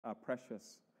are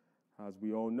precious, as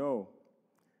we all know.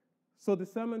 So the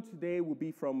sermon today will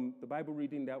be from the Bible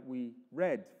reading that we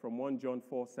read from 1 John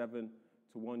 4:7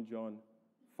 to 1 John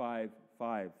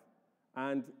 5:5.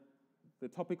 And the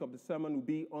topic of the sermon will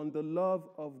be on the love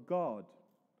of God.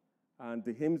 And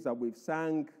the hymns that we've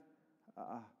sang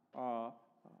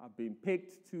have been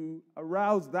picked to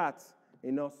arouse that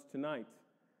in us tonight.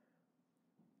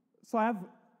 So I have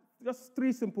just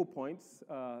 3 simple points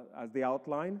as the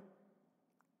outline.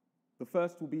 The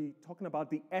first will be talking about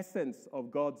the essence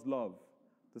of God's love.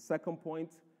 The second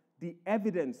point, the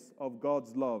evidence of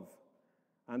God's love.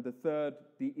 And the third,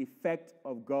 the effect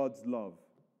of God's love.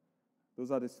 Those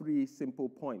are the 3 simple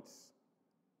points.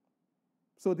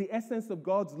 So the essence of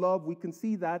God's love, we can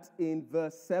see that in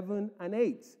verse 7 and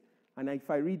 8. And if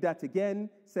I read that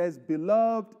again, it says,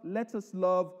 "Beloved, let us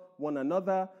love one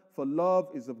another, for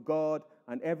love is of God,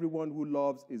 and everyone who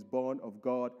loves is born of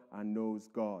God and knows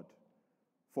God.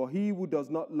 For he who does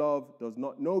not love does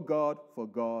not know God, for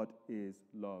God is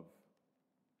love."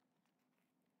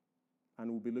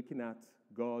 And we'll be looking at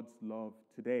God's love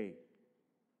today.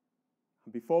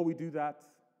 And before we do that,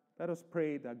 let us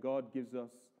pray that God gives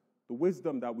us the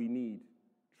wisdom that we need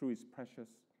through his precious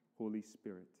Holy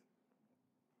Spirit.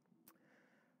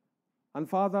 And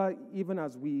Father, even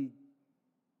as we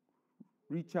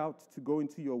reach out to go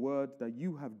into your word that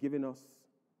you have given us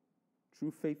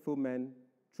through faithful men,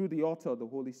 through the author of the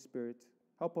Holy Spirit,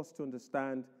 help us to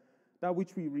understand that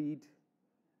which we read,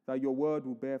 that your word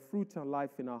will bear fruit and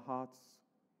life in our hearts,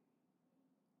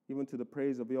 even to the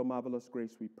praise of your marvelous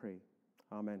grace, we pray.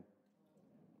 Amen.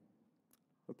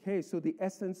 Okay, so the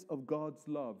essence of God's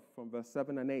love from verse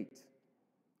 7 and 8.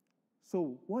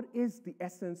 So what is the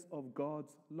essence of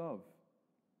God's love?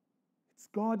 It's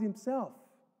God himself.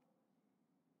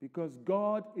 Because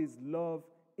God is love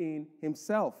in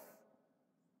himself.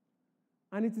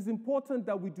 And it is important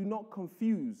that we do not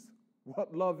confuse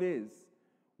what love is.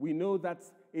 We know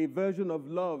that a version of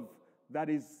love that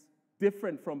is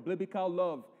different from biblical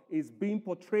love is being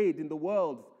portrayed in the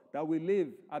world that we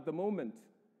live at the moment.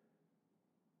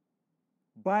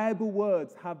 Bible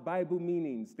words have Bible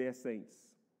meanings, dear saints.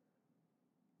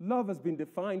 Love has been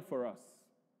defined for us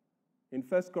in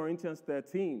 1 Corinthians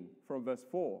 13 from verse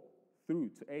 4 through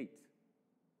to 8.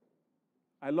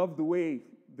 I love the way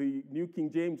the New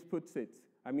King James puts it.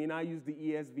 I mean, I use the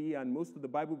ESV, and most of the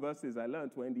Bible verses I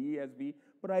learned were in the ESV,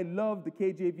 but I love the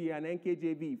KJV and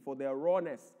NKJV for their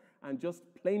rawness and just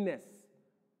plainness.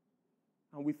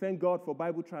 And we thank God for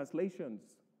Bible translations.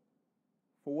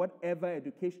 For whatever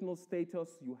educational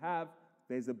status you have,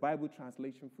 there's a Bible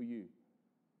translation for you.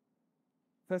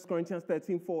 1 Corinthians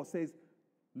 13:4 says,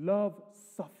 "Love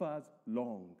suffers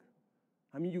long."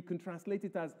 I mean, you can translate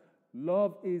it as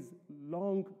love is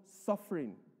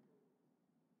long-suffering.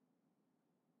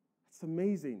 It's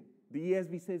amazing. The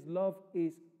ESV says love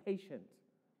is patient.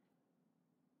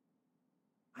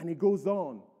 And it goes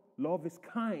on. Love is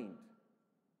kind.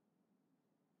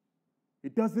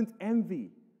 It doesn't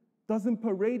envy, doesn't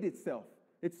parade itself.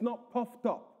 It's not puffed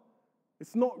up.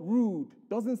 It's not rude,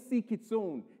 doesn't seek its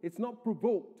own. It's not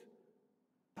provoked,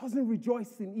 doesn't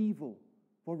rejoice in evil,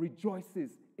 but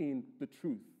rejoices in the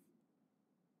truth.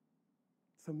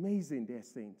 It's amazing, dear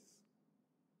saints.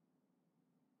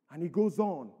 And it goes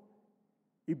on.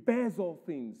 It bears all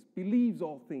things, believes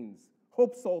all things,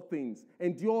 hopes all things,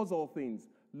 endures all things.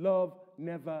 Love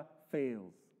never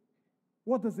fails.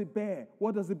 What does it bear?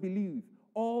 What does it believe?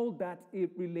 All that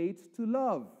it relates to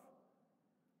love.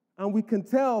 And we can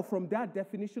tell from that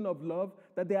definition of love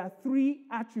that there are 3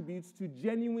 attributes to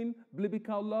genuine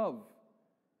biblical love.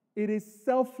 It is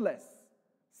selfless,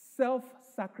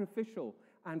 self-sacrificial,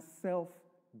 and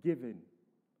self-giving.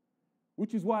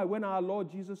 Which is why when our Lord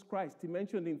Jesus Christ, he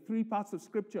mentioned in 3 parts of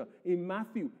Scripture, in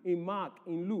Matthew, in Mark,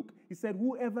 in Luke, he said,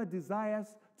 "Whoever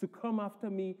desires to come after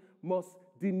me must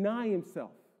deny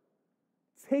himself,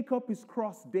 take up his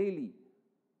cross daily,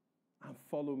 and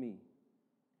follow me."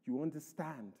 You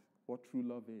understand what true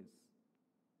love is.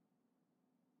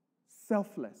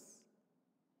 Selfless,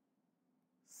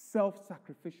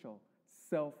 self-sacrificial,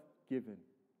 self-giving.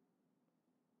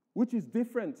 Which is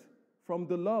different from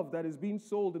the love that is being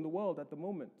sold in the world at the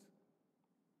moment.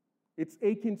 It's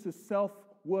akin to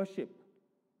self-worship,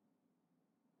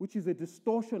 which is a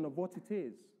distortion of what it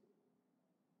is.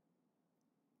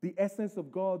 The essence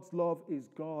of God's love is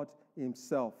God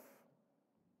himself.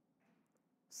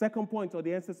 Second point, or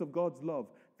the essence of God's love,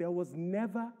 there was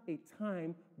never a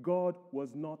time God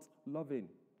was not loving.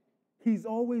 He's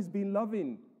always been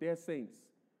loving, dear saints.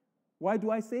 Why do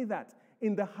I say that?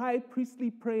 In the high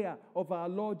priestly prayer of our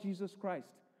Lord Jesus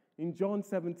Christ, in John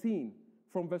 17,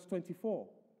 from verse 24,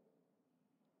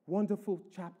 Wonderful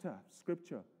chapter,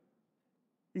 scripture.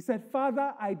 He said,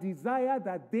 Father, I desire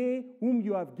that they whom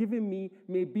you have given me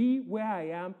may be where I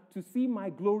am to see my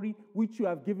glory which you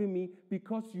have given me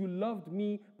because you loved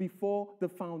me before the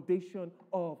foundation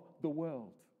of the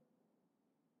world.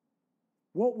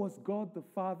 What was God the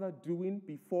Father doing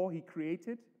before he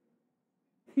created?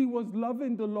 He was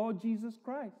loving the Lord Jesus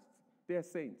Christ, dear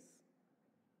saints.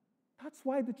 That's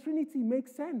why the Trinity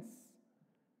makes sense.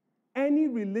 Any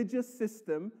religious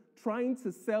system trying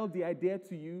to sell the idea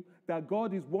to you that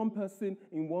God is one person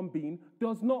in one being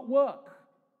does not work.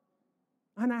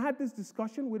 And I had this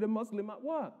discussion with a Muslim at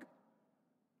work.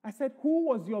 I said, who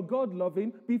was your God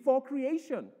loving before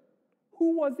creation?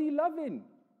 Who was he loving?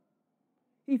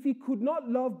 If he could not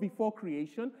love before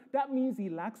creation, that means he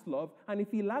lacks love. And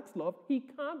if he lacks love, he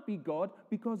can't be God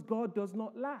because God does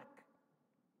not lack.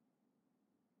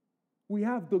 We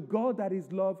have the God that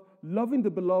is love, loving the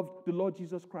beloved, the Lord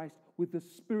Jesus Christ, with the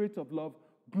spirit of love,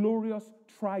 glorious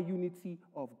triunity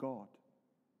of God.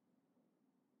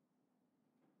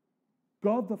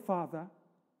 God the Father,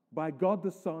 by God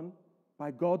the Son,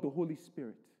 by God the Holy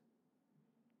Spirit.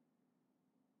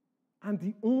 And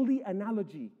the only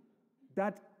analogy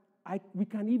that we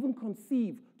can even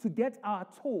conceive to get our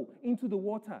toe into the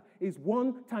water is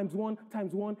 1 times 1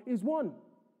 times 1 is 1.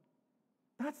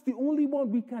 That's the only one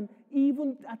we can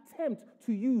even attempt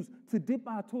to use to dip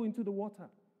our toe into the water.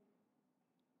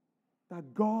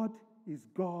 That God is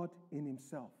God in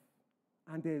himself.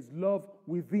 And there is love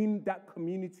within that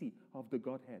community of the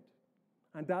Godhead.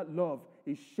 And that love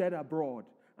is shed abroad,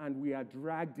 and we are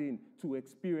dragged in to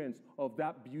experience of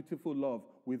that beautiful love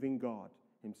within God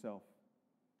himself.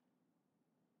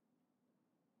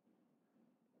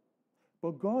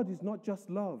 But God is not just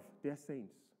love, dear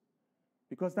saints.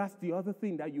 Because that's the other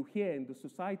thing that you hear in the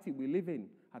society we live in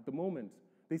at the moment.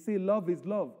 They say love is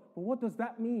love. But what does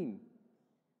that mean?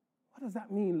 What does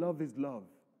that mean, love is love?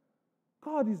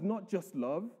 God is not just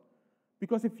love.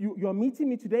 Because if you're meeting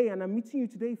me today and I'm meeting you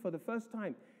today for the first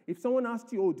time, if someone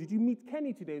asked you, oh, did you meet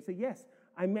Kenny today? You say, yes,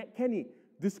 I met Kenny.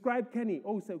 Describe Kenny.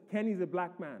 Oh, so Kenny's a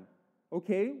black man.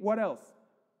 Okay, what else?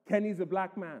 Kenny's a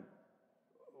black man.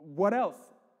 What else?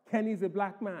 Kenny's a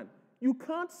black man. You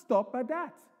can't stop at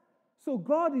that. So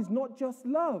God is not just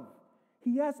love.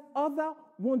 He has other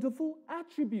wonderful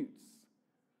attributes.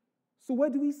 So where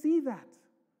do we see that?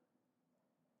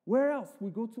 Where else? We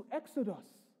go to Exodus.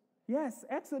 Yes,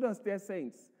 Exodus, dear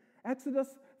saints. Exodus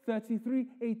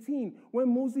 33:18,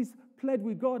 when Moses pled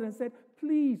with God and said,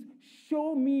 please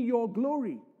show me your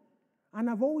glory. And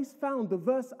I've always found the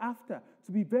verse after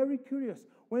to be very curious.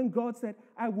 When God said,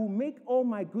 I will make all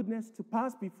my goodness to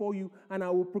pass before you, and I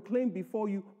will proclaim before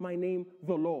you my name,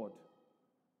 the Lord.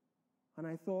 And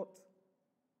I thought,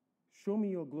 show me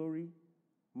your glory,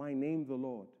 my name, the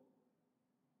Lord.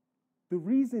 The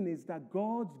reason is that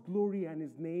God's glory and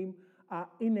his name are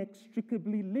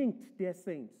inextricably linked, dear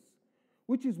saints.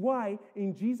 Which is why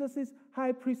in Jesus'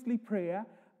 high priestly prayer,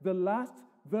 the last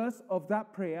verse of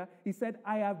that prayer, he said,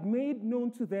 I have made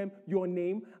known to them your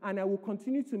name, and I will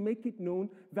continue to make it known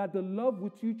that the love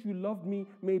with which you loved me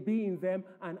may be in them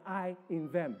and I in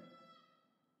them.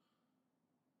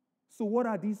 So what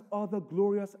are these other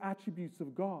glorious attributes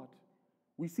of God?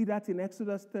 We see that in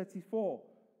Exodus 34,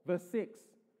 verse 6.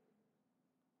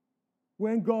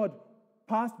 When God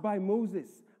passed by Moses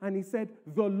and he said,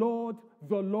 the Lord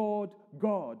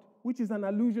God, which is an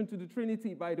allusion to the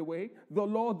Trinity, by the way, the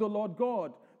Lord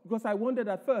God. Because I wondered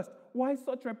at first, why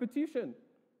such repetition?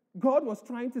 God was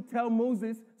trying to tell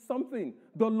Moses something.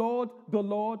 The Lord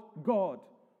God,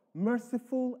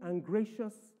 merciful and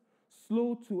gracious,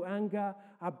 slow to anger,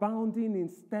 abounding in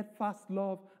steadfast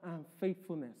love and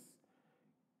faithfulness,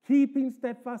 keeping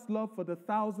steadfast love for the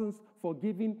thousands,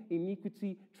 forgiving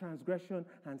iniquity, transgression,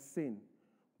 and sin,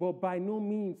 but by no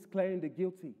means clearing the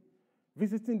guilty,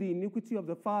 visiting the iniquity of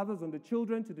the fathers on the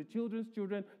children, to the children's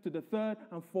children, to the third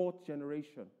and fourth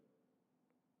generation.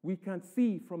 We can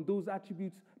see from those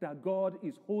attributes that God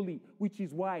is holy, which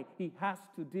is why he has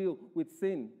to deal with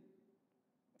sin.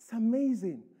 It's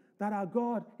amazing that our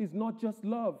God is not just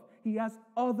love. He has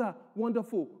other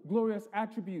wonderful, glorious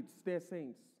attributes, dear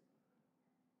saints.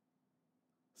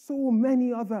 So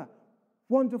many other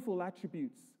wonderful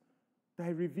attributes that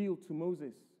he revealed to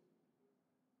Moses.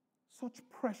 Such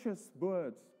precious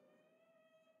words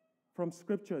from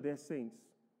Scripture, dear saints,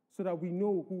 so that we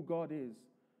know who God is.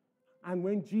 And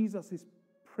when Jesus is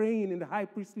praying in the high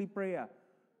priestly prayer,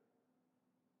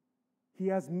 he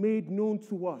has made known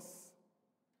to us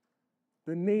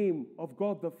the name of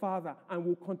God the Father and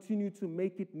will continue to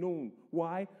make it known.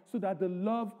 Why? So that the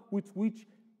love with which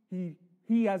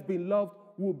he has been loved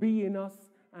will be in us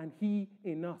and he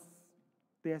in us.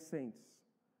 dear saints.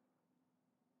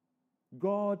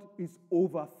 God is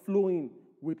overflowing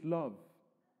with love.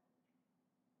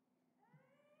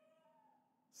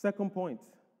 Second point,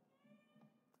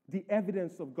 the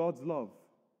evidence of God's love.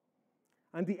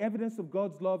 And the evidence of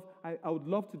God's love, I would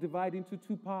love to divide into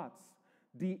two parts.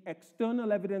 The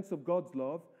external evidence of God's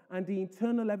love and the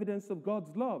internal evidence of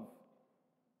God's love.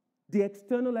 The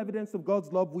external evidence of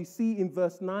God's love we see in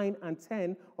verse 9 and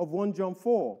 10 of 1 John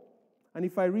 4. And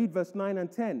if I read verse 9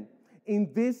 and 10,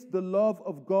 in this the love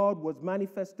of God was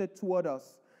manifested toward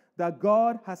us, that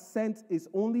God has sent his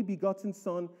only begotten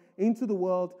Son into the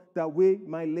world that we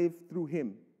might live through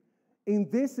him. In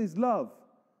this is love,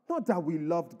 not that we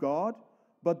loved God,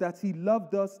 but that he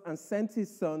loved us and sent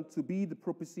his Son to be the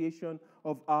propitiation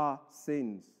of our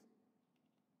sins.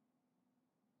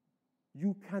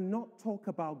 You cannot talk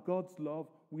about God's love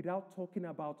without talking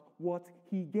about what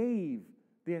he gave,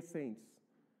 dear saints.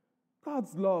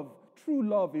 God's love, true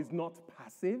love, is not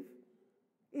passive.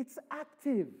 It's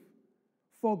active.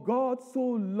 For God so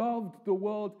loved the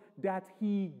world that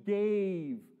he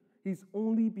gave his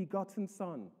only begotten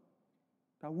Son,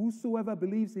 that whosoever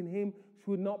believes in him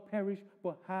should not perish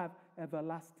but have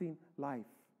everlasting life.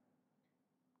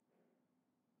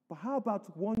 But how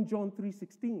about 1 John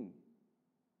 3:16?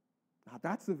 Now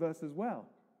that's a verse as well.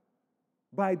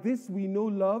 By this we know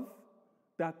love,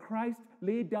 that Christ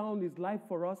laid down his life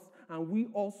for us, and we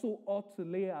also ought to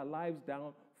lay our lives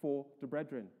down for the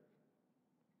brethren.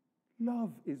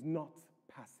 Love is not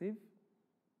passive.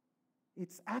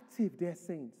 It's active, dear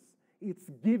saints. It's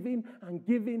giving and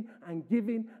giving and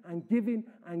giving and giving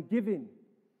and giving.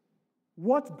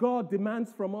 What God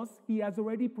demands from us, he has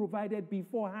already provided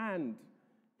beforehand.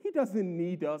 He doesn't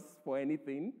need us for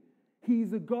anything. He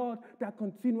is a God that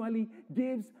continually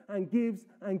gives and gives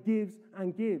and gives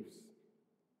and gives.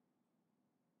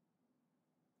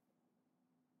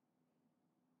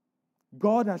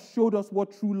 God has showed us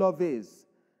what true love is,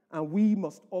 and we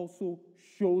must also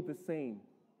show the same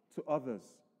to others.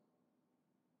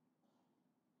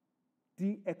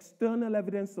 The external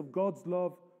evidence of God's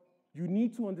love, you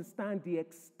need to understand the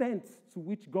extent to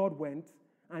which God went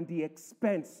and the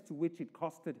expense to which it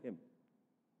costed him.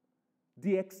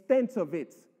 The extent of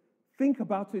it, think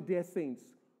about it, dear saints.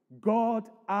 God,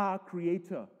 our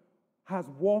Creator, has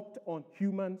walked on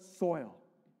human soil.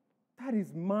 That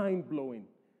is mind-blowing.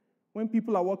 When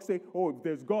people at work say, oh, if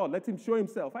there's God, let him show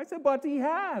himself. I say, but he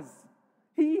has.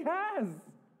 He has.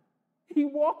 He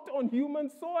walked on human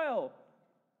soil.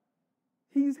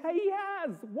 He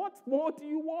has. What more do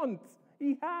you want?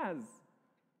 He has.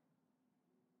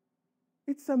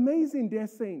 It's amazing, dear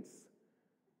saints.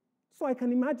 So I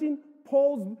can imagine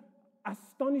Paul's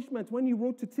astonishment when he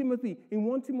wrote to Timothy in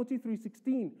 1 Timothy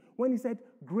 3:16, when he said,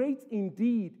 great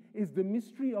indeed is the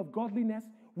mystery of godliness,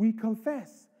 we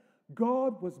confess.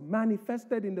 God was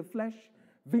manifested in the flesh,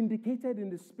 vindicated in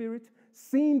the spirit,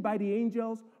 seen by the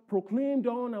angels, proclaimed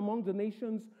on among the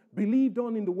nations, believed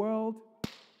on in the world,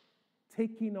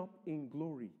 taken up in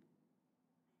glory.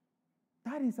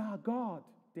 That is our God,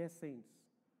 dear saints.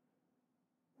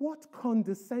 What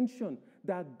condescension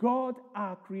that God,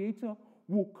 our Creator,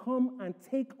 will come and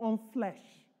take on flesh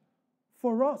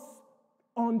for us,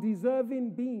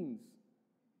 undeserving beings.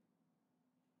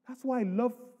 That's why I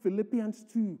love Philippians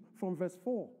 2 from verse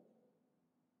 4.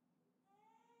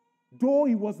 Though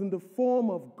he was in the form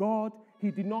of God,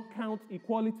 he did not count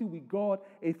equality with God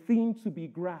a thing to be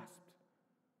grasped.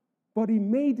 But he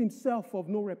made himself of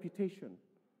no reputation.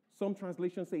 Some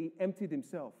translations say he emptied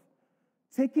himself,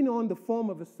 taking on the form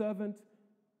of a servant,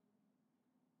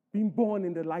 being born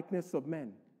in the likeness of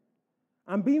men.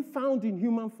 And being found in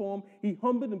human form, he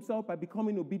humbled himself by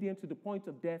becoming obedient to the point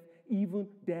of death, even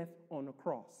death on a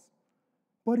cross.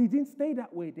 But he didn't stay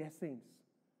that way, dear saints.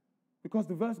 Because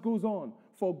the verse goes on,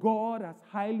 for God has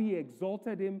highly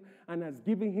exalted him and has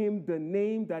given him the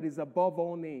name that is above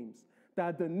all names, that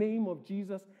at the name of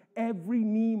Jesus, every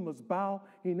knee must bow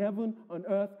in heaven, on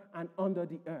earth, and under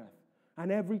the earth,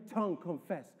 and every tongue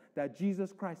confess that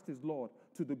Jesus Christ is Lord,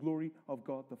 to the glory of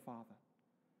God the Father.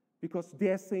 Because,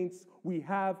 dear saints, we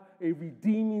have a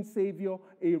redeeming Savior,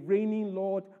 a reigning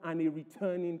Lord, and a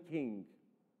returning King.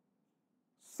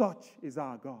 Such is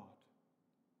our God.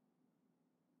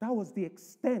 That was the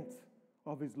extent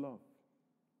of his love.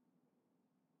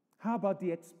 How about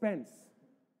the expense?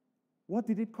 What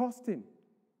did it cost him?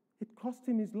 It cost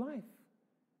him his life.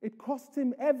 It cost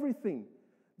him everything.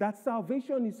 That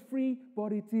salvation is free,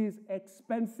 but it is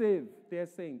expensive, dear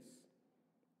saints.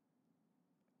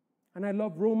 And I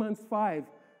love Romans 5,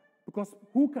 because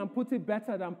who can put it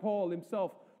better than Paul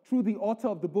himself, through the author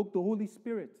of the book, the Holy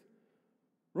Spirit?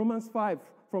 Romans 5,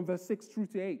 from verse 6 through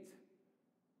to 8.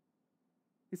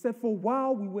 He said, for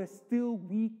while we were still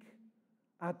weak,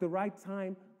 at the right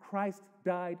time, Christ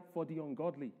died for the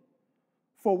ungodly.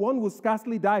 For one will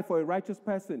scarcely die for a righteous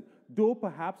person, though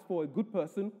perhaps for a good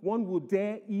person, one will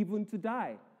dare even to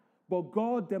die. But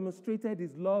God demonstrated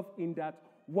his love in that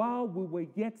while we were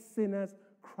yet sinners,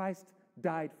 Christ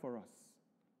died for us.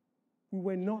 We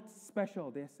were not special,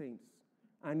 dear saints,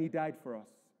 and he died for us.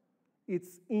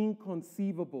 It's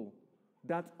inconceivable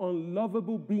that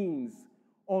unlovable beings,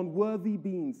 unworthy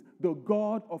beings, the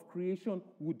God of creation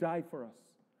would die for us.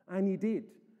 And he did.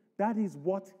 That is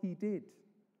what he did,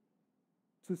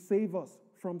 to save us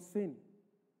from sin.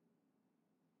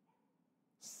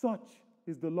 Such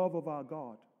is the love of our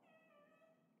God.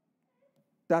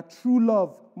 That true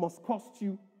love must cost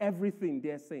you everything,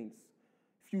 dear saints.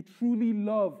 If you truly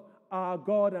love our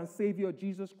God and Savior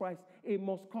Jesus Christ, it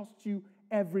must cost you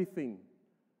everything.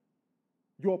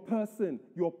 Your person,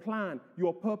 your plan,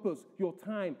 your purpose, your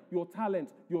time, your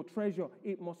talent, your treasure,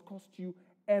 it must cost you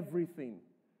everything.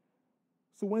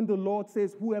 So when the Lord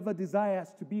says, whoever desires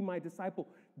to be my disciple,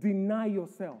 deny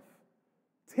yourself.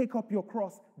 Take up your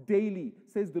cross daily,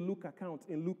 says the Luke account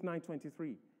in Luke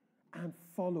 9:23, and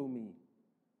follow me.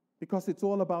 Because it's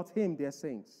all about him, dear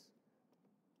saints.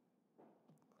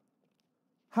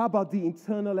 How about the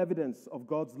internal evidence of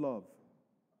God's love?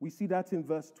 We see that in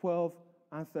verse 12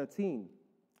 and 13.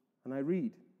 And I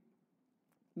read,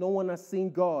 no one has seen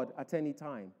God at any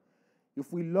time.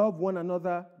 If we love one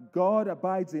another, God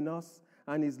abides in us,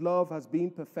 and his love has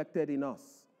been perfected in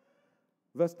us.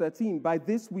 Verse 13, by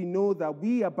this we know that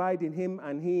we abide in him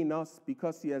and he in us,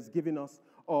 because he has given us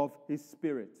of his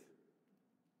Spirit.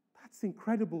 That's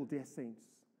incredible, dear saints.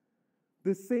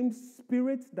 The same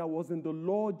Spirit that was in the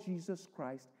Lord Jesus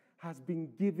Christ has been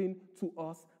given to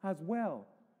us as well.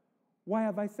 Why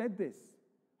have I said this?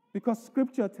 Because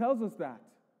Scripture tells us that.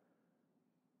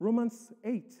 Romans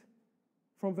 8,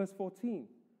 from verse 14.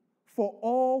 For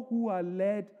all who are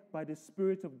led by the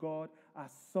Spirit of God are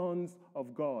sons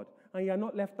of God. And you are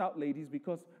not left out, ladies,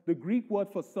 because the Greek word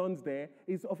for sons there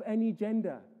is of any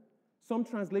gender. Some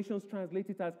translations translate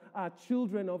it as are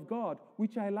children of God,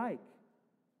 which I like.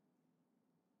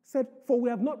 Said, for we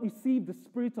have not received the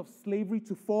spirit of slavery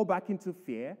to fall back into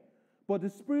fear, but the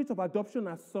spirit of adoption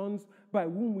as sons, by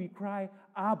whom we cry,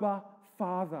 Abba,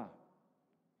 Father.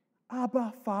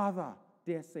 Abba, Father,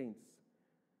 dear saints.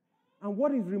 And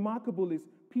what is remarkable is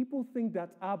people think that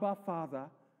Abba, Father,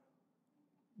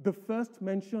 the first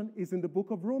mention is in the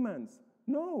book of Romans.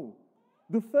 No.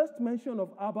 The first mention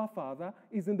of Abba, Father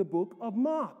is in the book of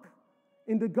Mark,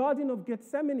 in the Garden of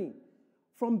Gethsemane,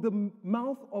 from the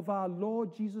mouth of our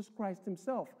Lord Jesus Christ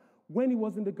himself, when he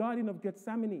was in the Garden of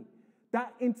Gethsemane.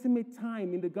 That intimate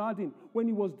time in the garden when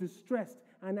he was distressed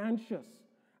and anxious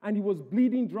and he was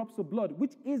bleeding drops of blood,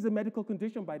 which is a medical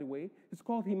condition, by the way. It's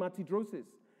called hematidrosis.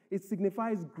 It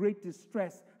signifies great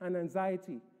distress and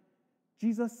anxiety.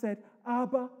 Jesus said,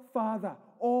 Abba, Father,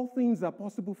 all things are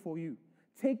possible for you.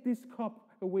 Take this cup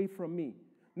away from me.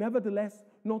 Nevertheless,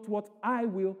 not what I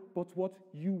will, but what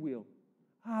you will.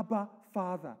 Abba,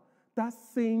 Father. That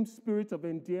same spirit of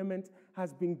endearment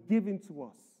has been given to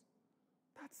us.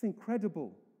 That's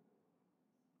incredible.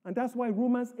 And that's why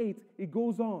Romans 8, it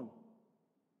goes on.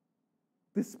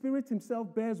 The Spirit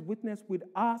himself bears witness with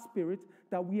our spirit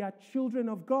that we are children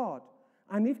of God.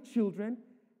 And if children,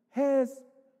 heirs,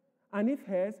 and if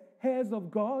heirs, heirs of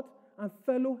God and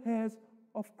fellow heirs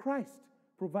of Christ,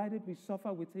 provided we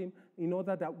suffer with him in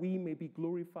order that we may be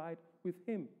glorified with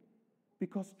him.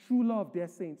 Because true love, dear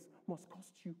saints, must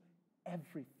cost you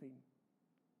everything.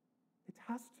 It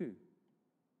has to.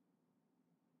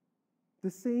 The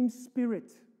same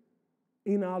Spirit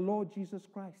in our Lord Jesus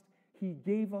Christ, he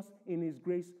gave us in his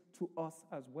grace to us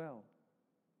as well.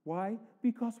 Why?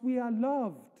 Because we are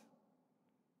loved.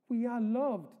 We are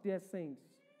loved, dear saints.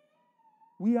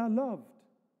 We are loved.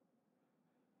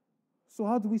 So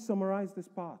how do we summarize this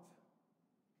part?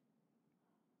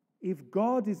 If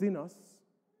God is in us,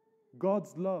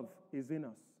 God's love is in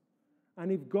us.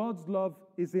 And if God's love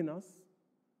is in us,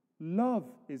 love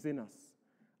is in us.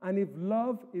 And if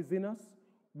love is in us,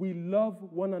 we love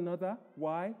one another.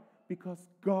 Why? Because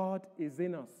God is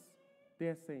in us,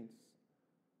 dear saints.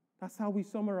 That's how we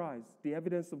summarize the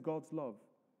evidence of God's love.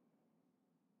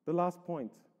 The last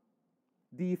point,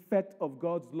 the effect of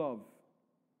God's love.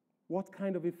 What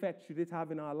kind of effect should it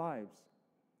have in our lives?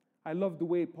 I love the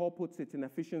way Paul puts it in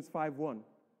Ephesians 5:1.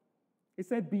 It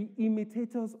said, be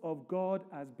imitators of God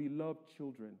as beloved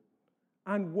children,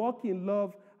 and walk in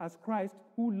love as Christ,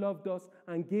 who loved us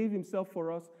and gave himself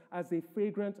for us as a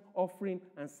fragrant offering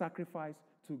and sacrifice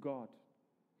to God.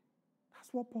 That's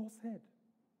what Paul said.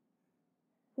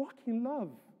 Walk in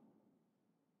love.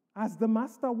 as the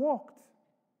Master walked.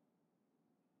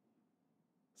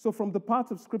 So from the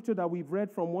parts of Scripture that we've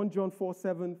read from 1 John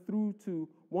 4:7 through to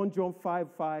 1 John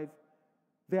 5:5,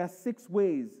 there are 6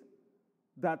 ways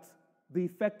that the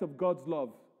effect of God's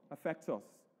love affects us.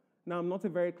 Now, I'm not a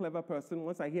very clever person.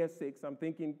 Once I hear 6, I'm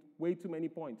thinking way too many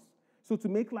points. So to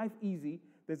make life easy,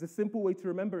 there's a simple way to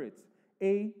remember it.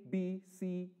 A, B,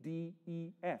 C, D,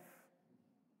 E, F.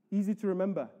 Easy to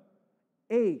remember.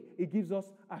 A, it gives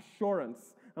us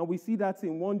assurance. And we see that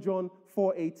in 1 John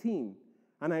 4:18.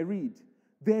 And I read,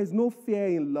 "There is no fear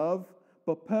in love,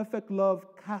 but perfect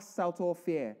love casts out all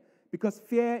fear. Because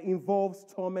fear involves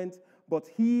torment, but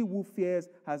he who fears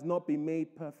has not been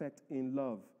made perfect in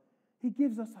love." He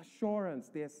gives us assurance,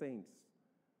 dear saints,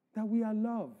 that we are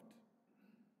loved.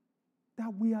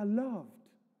 That we are loved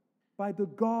by the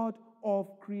God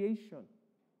of creation.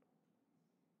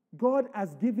 God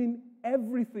has given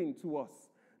everything to us.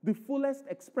 The fullest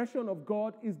expression of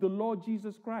God is the Lord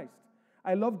Jesus Christ.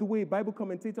 I love the way a Bible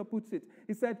commentator puts it.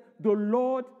 He said, the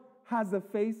Lord has a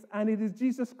face and it is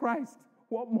Jesus Christ.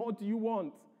 What more do you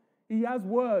want? He has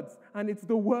words and it's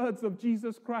the words of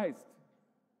Jesus Christ.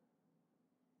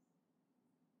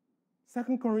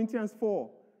 2 Corinthians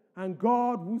 4, "And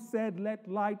God who said, 'Let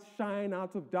light shine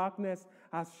out of darkness,'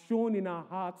 has shone in our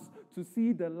hearts to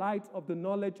see the light of the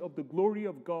knowledge of the glory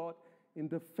of God in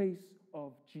the face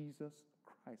of Jesus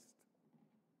Christ."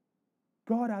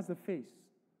 God has a face,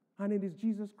 and it is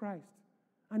Jesus Christ.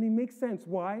 And it makes sense.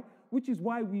 Why? Which is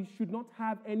why we should not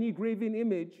have any graven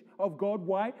image of God.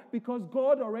 Why? Because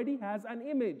God already has an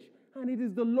image, and it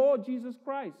is the Lord Jesus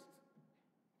Christ.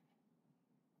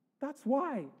 That's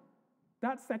why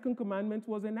that second commandment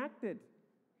was enacted.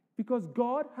 Because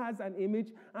God has an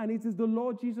image, and it is the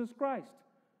Lord Jesus Christ.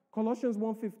 Colossians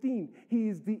 1:15, He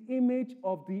is the image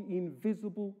of the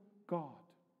invisible God.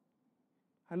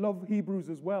 I love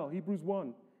Hebrews as well. Hebrews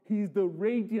 1, He is the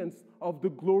radiance of the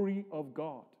glory of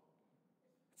God.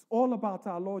 It's all about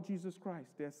our Lord Jesus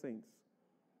Christ, dear saints.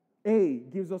 A,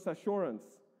 gives us assurance.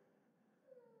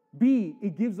 B,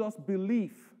 it gives us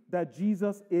belief that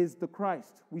Jesus is the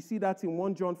Christ. We see that in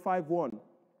 1 John 5:1,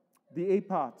 the A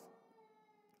part.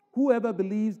 "Whoever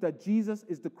believes that Jesus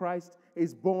is the Christ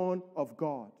is born of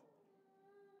God."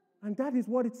 And that is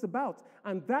what it's about.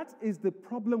 And that is the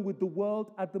problem with the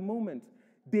world at the moment.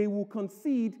 They will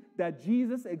concede that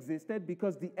Jesus existed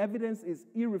because the evidence is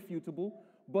irrefutable,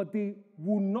 but they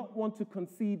will not want to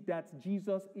concede that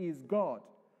Jesus is God.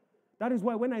 That is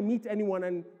why when I meet anyone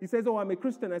and he says, "Oh, I'm a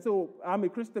Christian," I say, "Oh, I'm a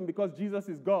Christian because Jesus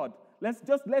is God." Let's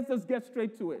just get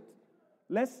straight to it.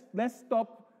 Let's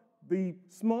stop the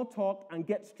small talk and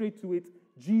get straight to it.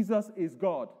 Jesus is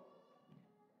God.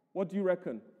 What do you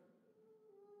reckon?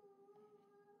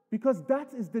 Because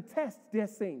that is the test, dear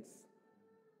saints.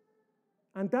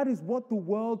 And that is what the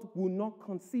world will not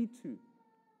concede to.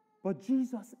 But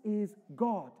Jesus is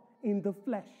God in the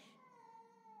flesh.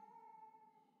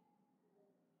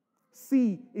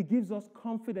 C, it gives us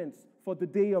confidence for the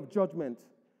day of judgment.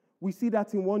 We see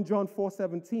that in 1 John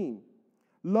 4:17.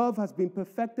 "Love has been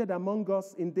perfected among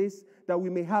us in this, that we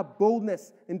may have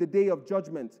boldness in the day of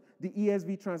judgment." The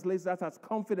ESV translates that as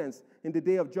confidence in the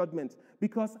day of judgment.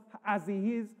 Because as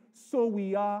He is, so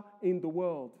we are in the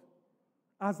world.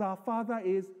 As our Father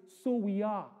is, so we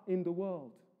are in the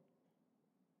world.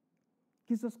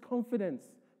 Gives us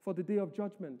confidence for the day of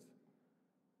judgment.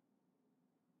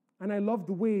 And I love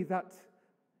the way that,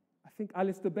 I think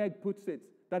Alistair Begg puts it,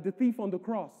 that the thief on the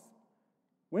cross,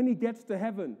 when he gets to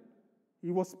heaven,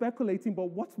 he was speculating, but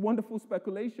what's wonderful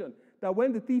speculation? That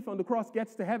when the thief on the cross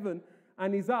gets to heaven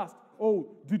and he's asked,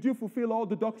 "Oh, did you fulfill all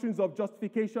the doctrines of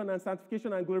justification and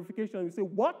sanctification and glorification?" And you say,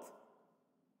 "What?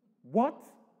 What?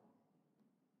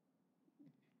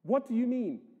 What do you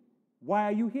mean? Why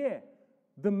are you here?"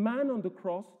 "The man on the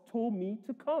cross told me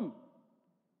to come.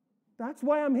 That's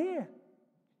why I'm here.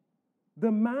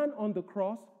 The man on the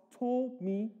cross told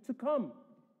me to come.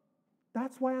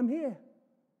 That's why I'm here."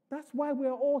 That's why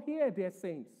we're all here, dear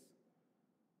saints.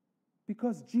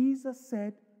 Because Jesus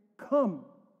said, "Come."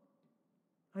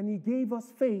 And He gave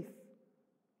us faith.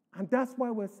 And that's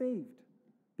why we're saved.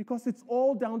 Because it's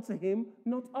all down to Him,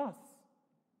 not us.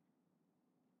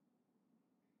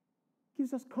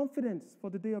 Gives us confidence for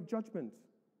the day of judgment.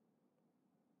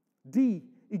 D,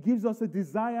 it gives us a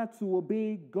desire to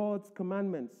obey God's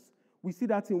commandments. We see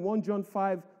that in 1 John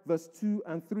 5, verse 2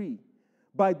 and 3.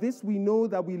 "By this we know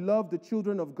that we love the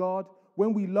children of God,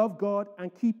 when we love God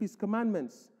and keep His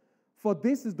commandments. For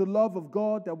this is the love of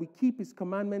God, that we keep His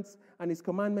commandments, and His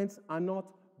commandments are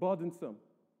not burdensome."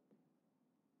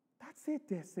 That's it,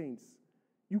 dear saints.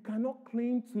 You cannot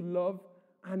claim to love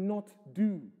and not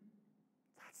do.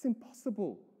 That's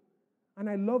impossible. And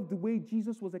I love the way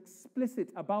Jesus was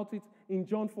explicit about it in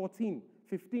John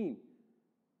 14:15.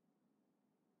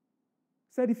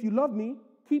 Said, if you love me,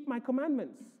 keep my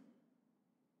commandments.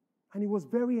 And he was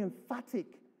very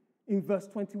emphatic in verse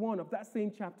 21 of that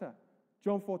same chapter,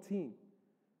 John 14.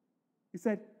 He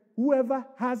said, whoever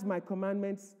has my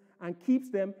commandments and keeps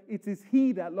them, it is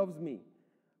he that loves me.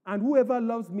 And whoever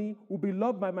loves me will be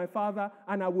loved by my Father,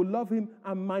 and I will love him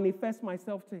and manifest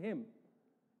myself to him.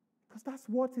 Because that's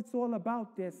what it's all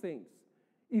about, dear saints.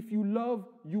 If you love,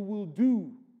 you will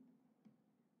do.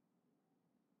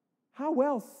 How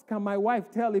else can my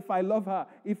wife tell if I love her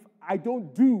if I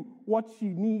don't do what she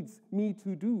needs me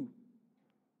to do?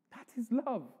 That is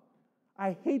love.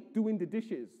 I hate doing the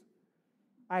dishes.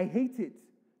 I hate it.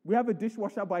 We have a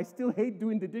dishwasher, but I still hate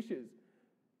doing the dishes.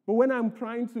 But when I'm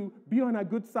trying to be on a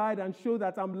good side and show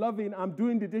that I'm loving, I'm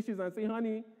doing the dishes and say,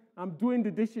 honey, I'm doing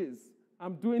the dishes.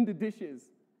 I'm doing the dishes.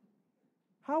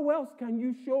 How else can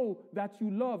you show that you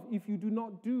love if you do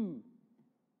not do?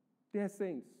 Dear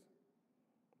saints.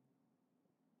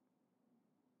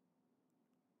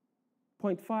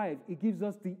 Point 5, it gives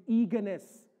us the eagerness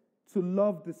to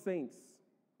love the saints.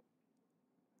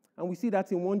 And we see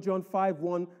that in 1 John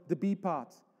 5:1, the B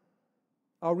part.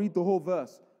 I'll read the whole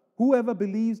verse. Whoever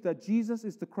believes that Jesus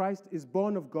is the Christ is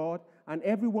born of God, and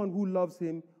everyone who loves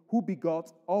him, who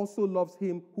begot, also loves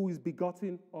him who is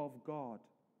begotten of God,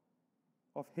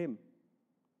 of him.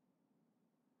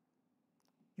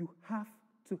 You have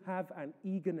to have an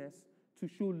eagerness to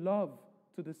show love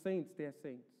to the saints, dear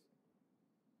saints.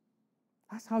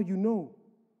 That's how you know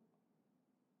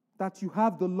that you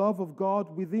have the love of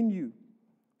God within you.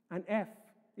 And F,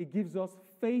 it gives us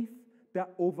faith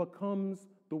that overcomes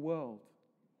the world.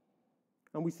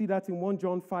 And we see that in 1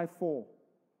 John 5:4.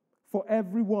 For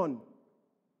everyone,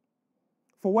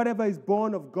 for whatever is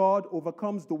born of God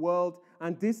overcomes the world,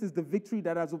 and this is the victory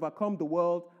that has overcome the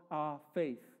world, our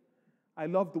faith. I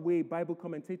love the way Bible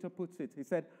commentator puts it. He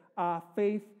said, our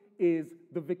faith is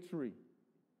the victory.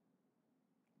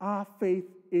 Our faith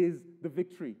is the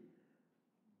victory.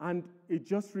 And it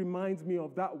just reminds me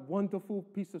of that wonderful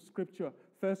piece of scripture,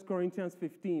 1 Corinthians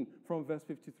 15 from verse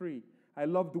 53. I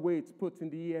love the way it's put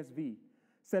in the ESV. It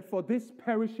said, for this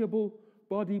perishable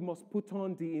body must put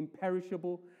on the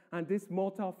imperishable, and this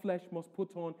mortal flesh must put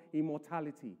on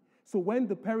immortality. So when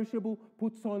the perishable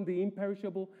puts on the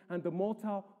imperishable and the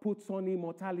mortal puts on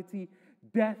immortality,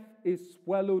 death is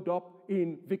swallowed up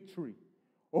in victory.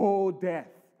 Oh, death,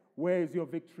 where is your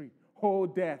victory? Oh,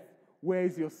 death, where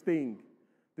is your sting?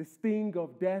 The sting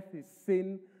of death is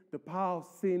sin. The power of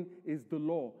sin is the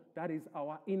law. That is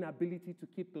our inability to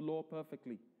keep the law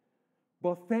perfectly.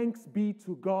 But thanks be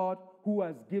to God who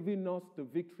has given us the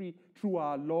victory through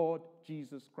our Lord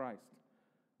Jesus Christ.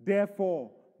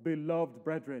 Therefore, beloved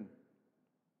brethren,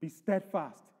 be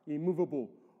steadfast, immovable,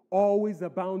 always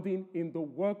abounding in the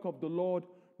work of the Lord,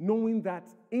 knowing that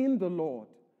in the Lord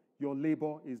your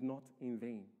labor is not in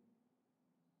vain.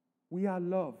 We are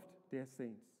loved, dear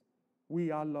saints.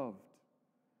 We are loved.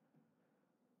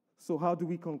 So how do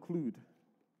we conclude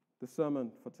the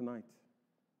sermon for tonight?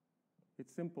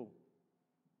 It's simple.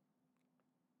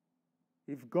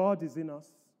 If God is in us,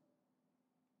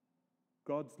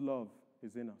 God's love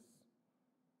is in us.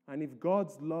 And if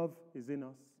God's love is in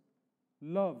us,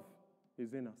 love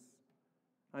is in us.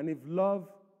 And if love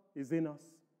is in us,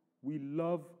 we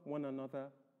love one another.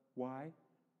 Why?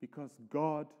 Because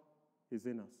God is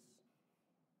in us.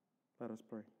 Let us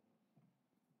pray.